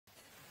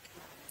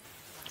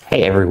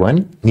Hey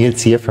everyone,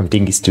 Nils here from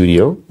Dinghy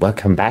Studio.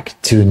 Welcome back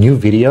to a new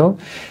video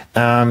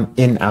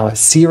in our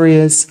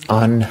series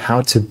on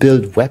how to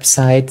build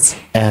websites,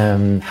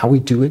 how we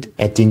do it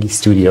at Dinghy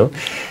Studio,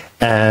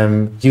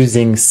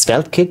 using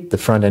SvelteKit, the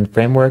front-end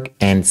framework,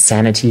 and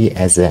Sanity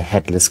as a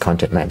headless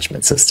content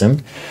management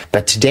system.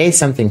 But today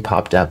something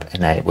popped up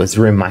and I was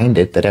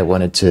reminded that I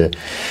wanted to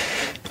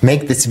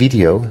make this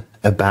video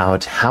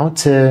about how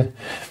to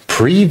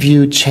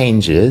preview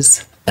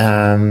changes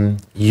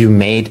you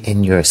made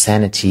in your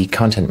Sanity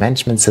content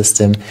management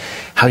system,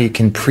 how you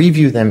can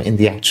preview them in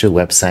the actual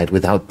website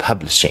without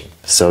publishing,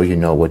 so you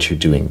know what you're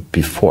doing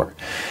before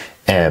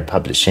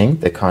publishing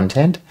the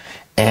content.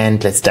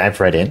 And let's dive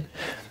right in.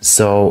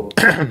 So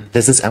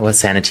this is our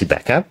Sanity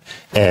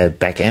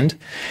backend,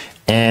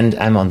 and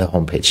I'm on the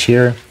homepage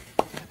here.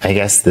 I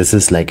guess this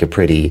is like a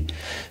pretty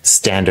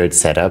standard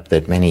setup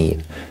that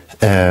many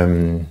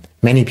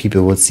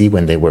people will see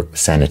when they work with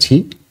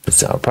Sanity.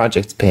 It's our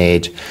projects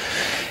page.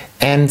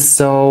 And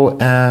so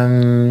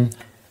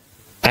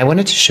I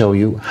wanted to show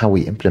you how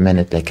we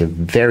implemented like a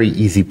very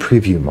easy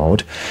preview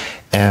mode.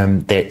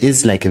 There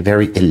is like a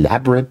very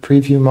elaborate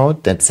preview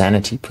mode that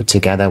Sanity put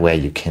together where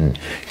you can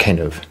kind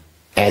of,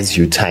 as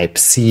you type,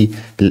 see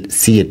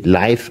it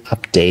live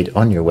update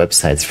on your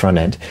website's front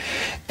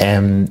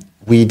end.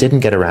 We didn't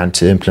get around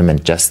to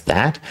implement just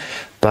that,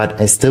 but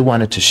I still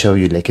wanted to show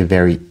you like a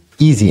very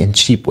easy and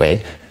cheap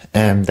way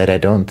that I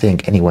don't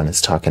think anyone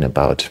is talking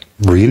about.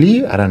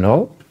 Really? I don't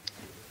know.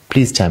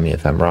 Please tell me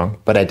if I'm wrong,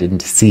 but I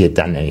didn't see it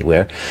done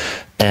anywhere.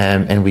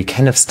 And we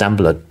kind of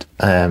stumbled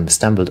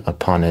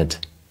upon it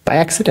by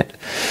accident.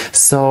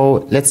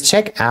 So let's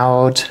check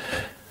out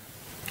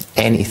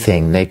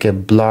anything like a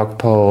blog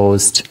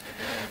post.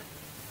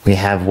 We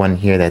have one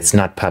here that's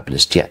not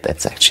published yet.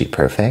 That's actually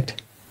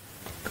perfect.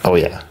 Oh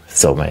yeah.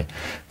 So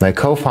my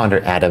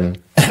co-founder Adam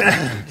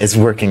is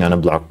working on a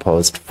blog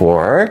post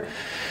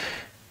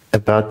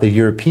about the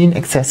European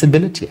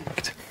Accessibility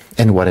Act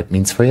and what it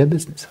means for your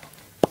business.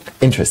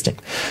 Interesting.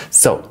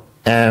 So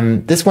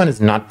this one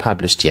is not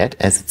published yet,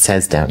 as it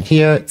says down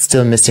here. It's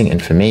still missing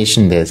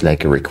information. There's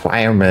like a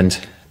requirement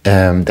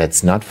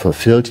that's not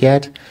fulfilled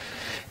yet.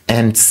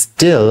 And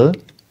still,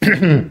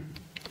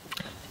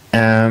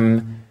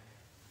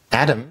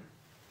 Adam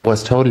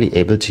was totally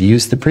able to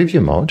use the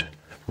preview mode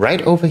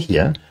right over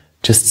here.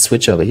 Just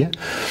switch over here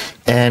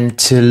and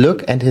to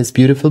look at his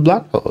beautiful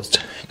blog post,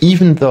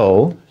 even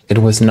though it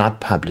was not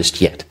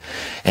published yet.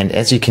 And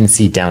as you can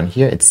see down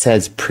here, it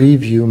says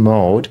preview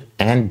mode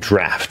and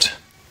draft.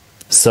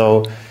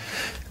 So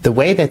the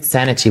way that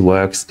Sanity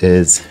works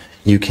is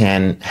you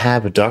can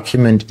have a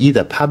document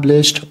either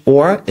published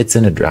or it's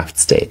in a draft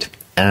state.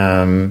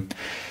 And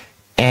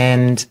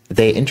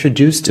they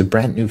introduced a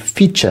brand new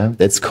feature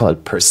that's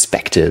called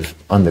perspective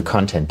on the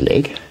content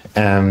lake.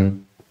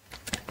 And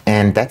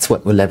that's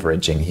what we're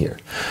leveraging here.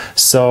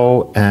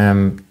 So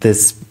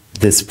this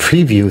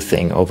preview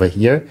thing over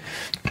here,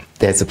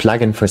 there's a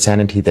plugin for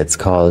Sanity that's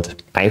called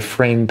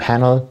iframe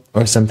panel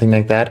or something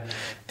like that.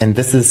 And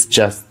this is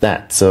just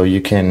that. So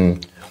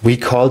we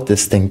called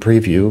this thing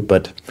preview,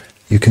 but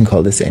you can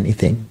call this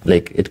anything.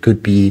 Like it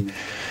could be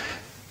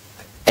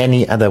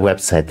any other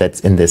website that's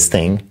in this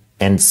thing.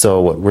 And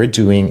so what we're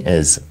doing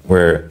is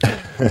we're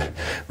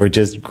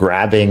just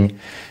grabbing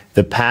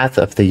the path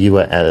of the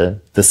URL,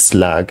 the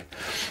slug,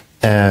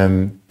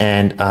 and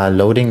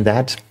loading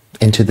that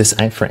into this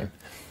iframe.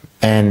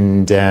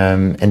 And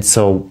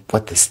so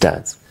what this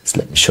does is,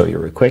 let me show you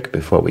real quick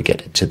before we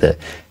get into the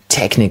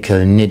technical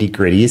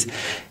nitty-gritties,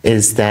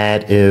 is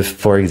that if,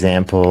 for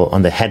example,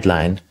 on the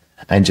headline,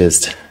 I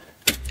just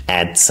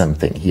add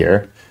something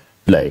here,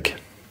 like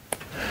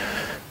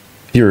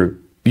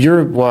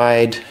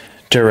Europe-wide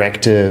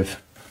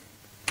directive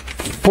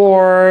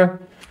for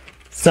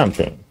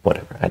something,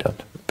 whatever,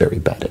 very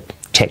bad at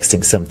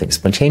texting something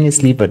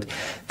spontaneously, but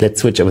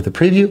let's switch over the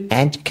preview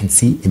and you can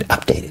see it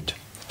updated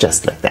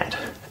just like that.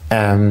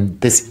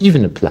 This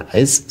even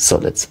applies. So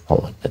let's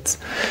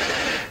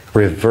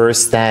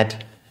reverse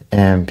that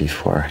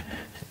before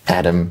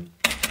Adam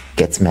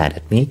gets mad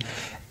at me.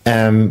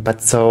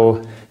 But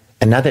so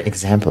another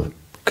example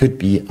could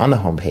be on the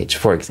homepage,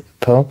 for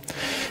example,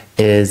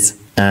 is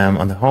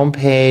on the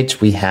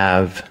homepage we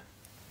have,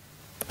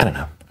 I don't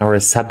know, our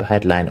sub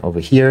headline over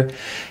here.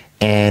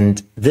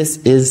 And this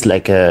is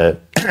like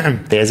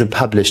there's a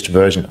published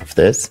version of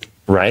this,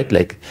 right?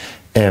 Like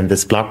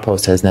this blog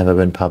post has never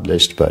been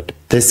published, but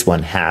this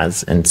one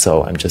has. And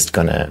so I'm just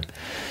gonna,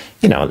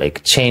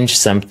 like change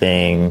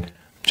something,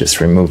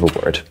 just remove a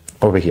word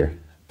over here.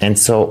 And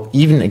so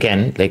even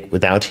again, like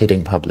without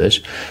hitting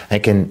publish, I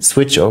can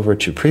switch over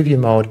to preview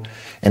mode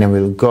and it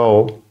will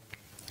go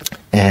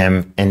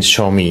and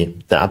show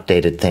me the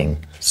updated thing.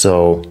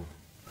 So,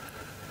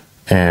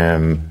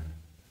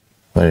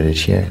 what is it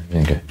here?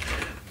 Okay.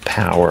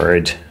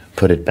 Powered,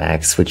 put it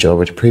back, switch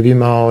over to preview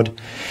mode,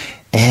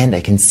 and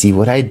I can see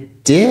what I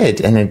did.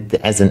 And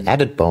as an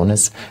added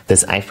bonus,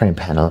 this iframe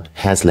panel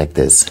has like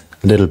this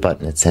little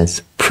button. It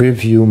says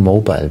preview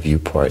mobile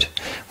viewport,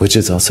 which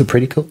is also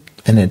pretty cool.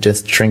 And it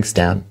just shrinks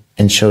down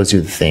and shows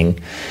you the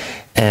thing.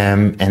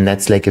 And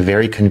that's like a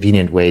very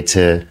convenient way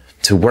to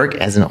work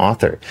as an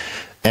author.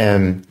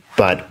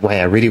 But why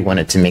I really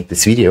wanted to make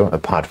this video,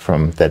 apart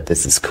from that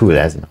this is cool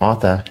as an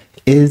author,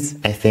 is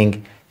I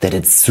think that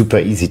it's super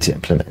easy to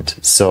implement.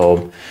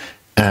 So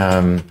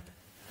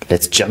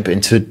let's jump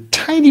into a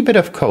tiny bit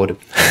of code.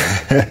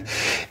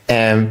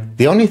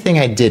 The only thing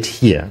I did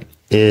here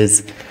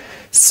is,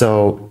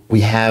 so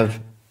we have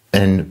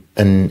an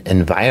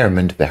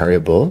environment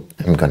variable.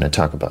 I'm going to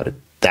talk about it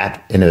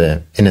that in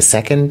a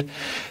second,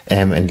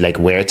 and like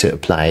where to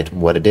apply it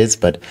and what it is.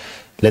 But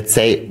let's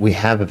say we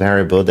have a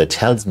variable that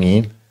tells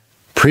me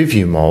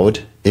preview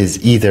mode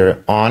is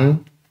either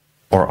on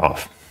or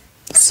off.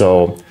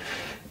 So,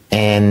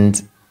 and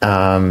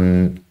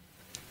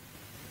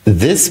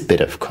this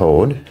bit of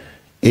code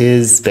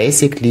is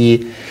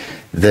basically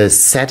the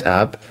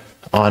setup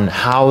on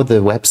how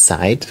the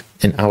website,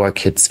 in our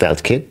case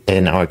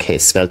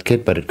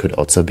SvelteKit, but it could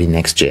also be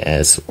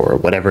Next.js or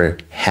whatever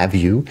have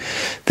you,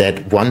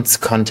 that wants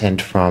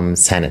content from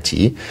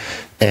Sanity.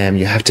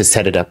 You have to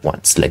set it up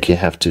once, like you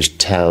have to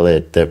tell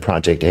it the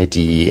project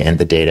ID and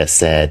the data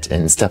set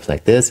and stuff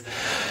like this.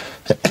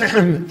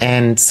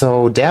 And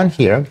so down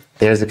here,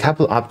 there's a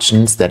couple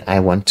options that I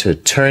want to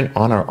turn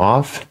on or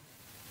off,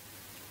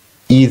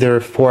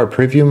 either for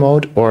preview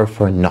mode or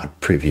for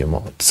not preview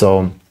mode.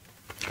 So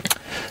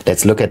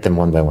let's look at them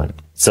one by one.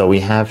 So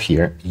we have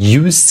here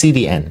use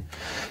CDN.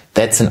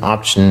 That's an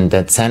option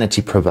that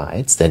Sanity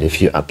provides, that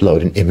if you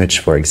upload an image,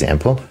 for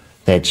example,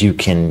 that you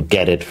can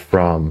get it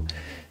from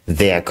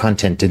their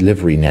content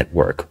delivery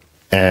network,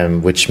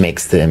 which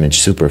makes the image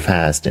super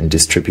fast and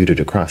distributed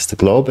across the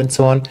globe and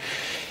so on.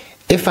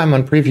 If I'm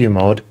on preview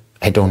mode,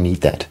 I don't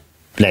need that.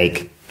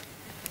 Like,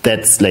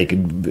 that's like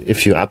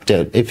if you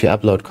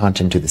upload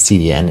content to the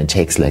CDN, it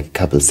takes like a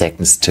couple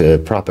seconds to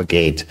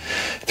propagate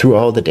through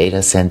all the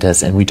data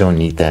centers, and we don't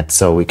need that,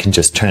 so we can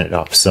just turn it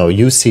off. So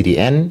use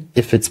CDN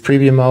if it's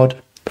preview mode,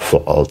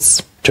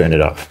 false, turn it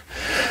off.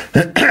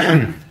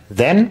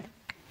 Then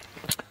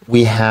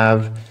we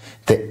have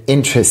the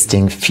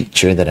interesting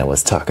feature that I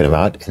was talking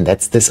about, and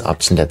that's this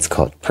option that's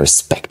called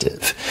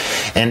perspective.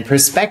 And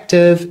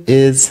perspective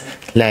is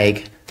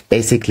like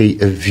basically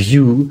a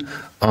view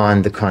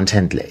on the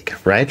content lake,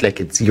 right? Like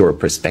it's your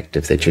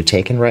perspective that you're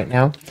taking right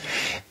now.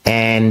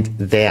 And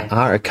there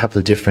are a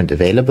couple different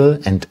available,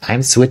 and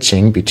I'm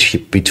switching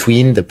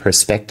between the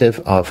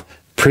perspective of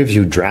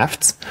preview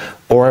drafts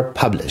or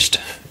published.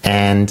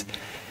 And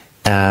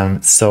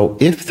so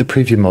if the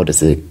preview mode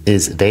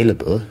is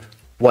available,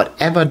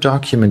 whatever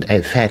document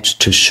I fetch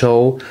to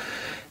show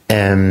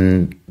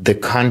the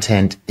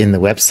content in the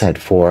website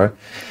for,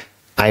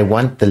 I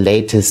want the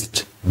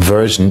latest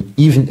version,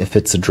 even if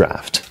it's a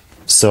draft.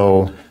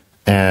 So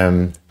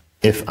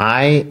if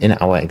in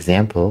our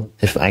example,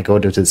 if I go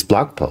to this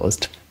blog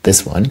post,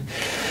 this one,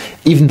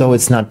 even though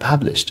it's not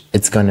published,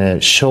 it's going to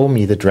show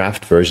me the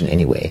draft version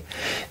anyway.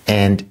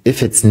 And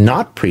if it's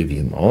not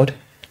preview mode,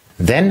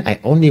 then I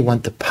only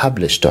want the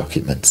published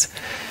documents.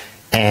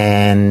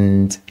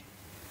 And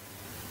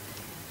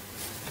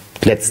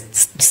let's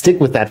stick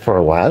with that for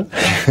a while.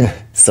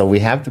 So we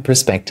have the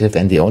perspective,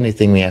 and the only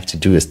thing we have to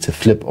do is to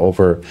flip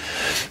over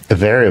a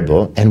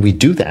variable, and we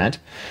do that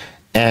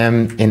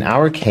in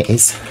our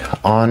case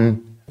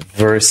on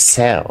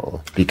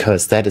Vercel,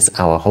 because that is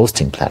our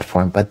hosting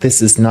platform, but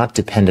this is not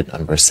dependent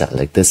on Vercel.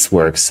 Like this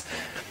works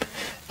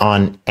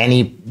on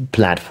any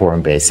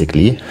platform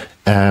basically.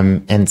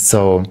 And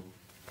so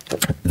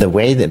the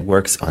way that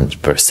works on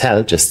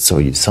Vercel, just so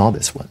you saw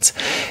this once,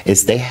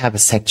 is they have a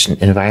section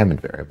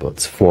environment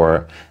variables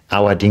for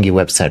our Dinghy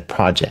website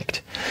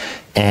project.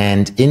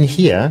 And in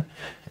here,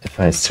 if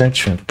I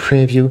search for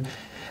preview,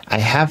 I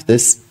have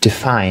this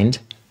defined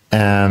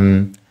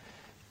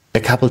a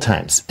couple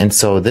times. And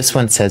so this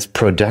one says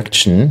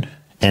production.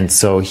 And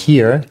so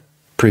here,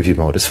 preview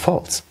mode is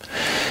false.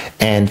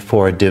 And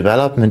for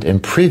development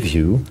and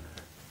preview,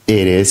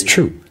 it is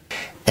true.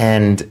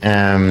 And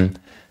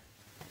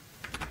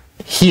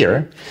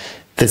here,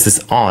 this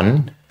is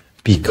on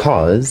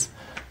because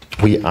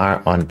we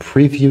are on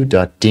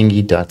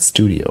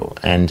preview.dinghy.studio.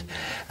 And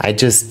I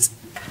just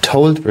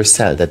told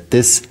Vercel that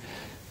this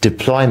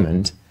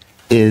deployment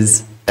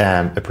is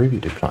a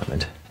preview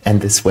deployment. And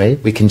this way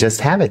we can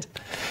just have it.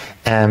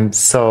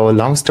 So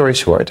long story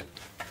short,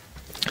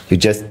 you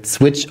just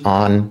switch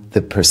on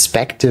the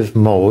perspective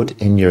mode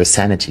in your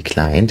Sanity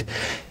client.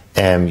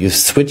 You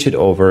switch it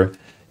over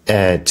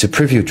to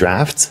preview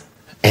drafts,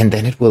 and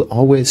then it will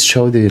always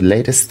show the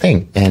latest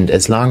thing. And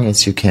as long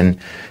as you can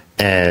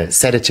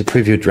set it to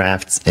preview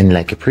drafts in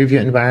like a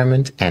preview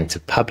environment and to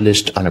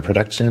published on a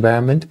production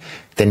environment,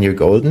 then you're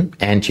golden,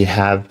 and you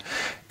have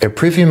a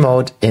preview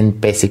mode in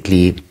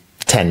basically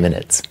 10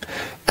 minutes.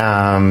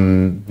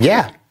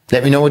 Yeah,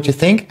 let me know what you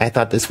think. I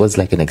thought this was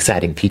like an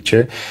exciting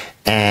feature,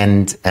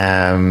 and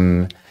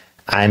I'm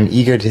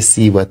eager to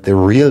see what the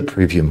real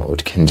preview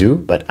mode can do.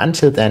 But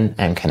until then,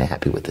 I'm kind of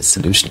happy with this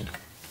solution.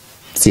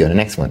 See you on the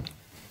next one.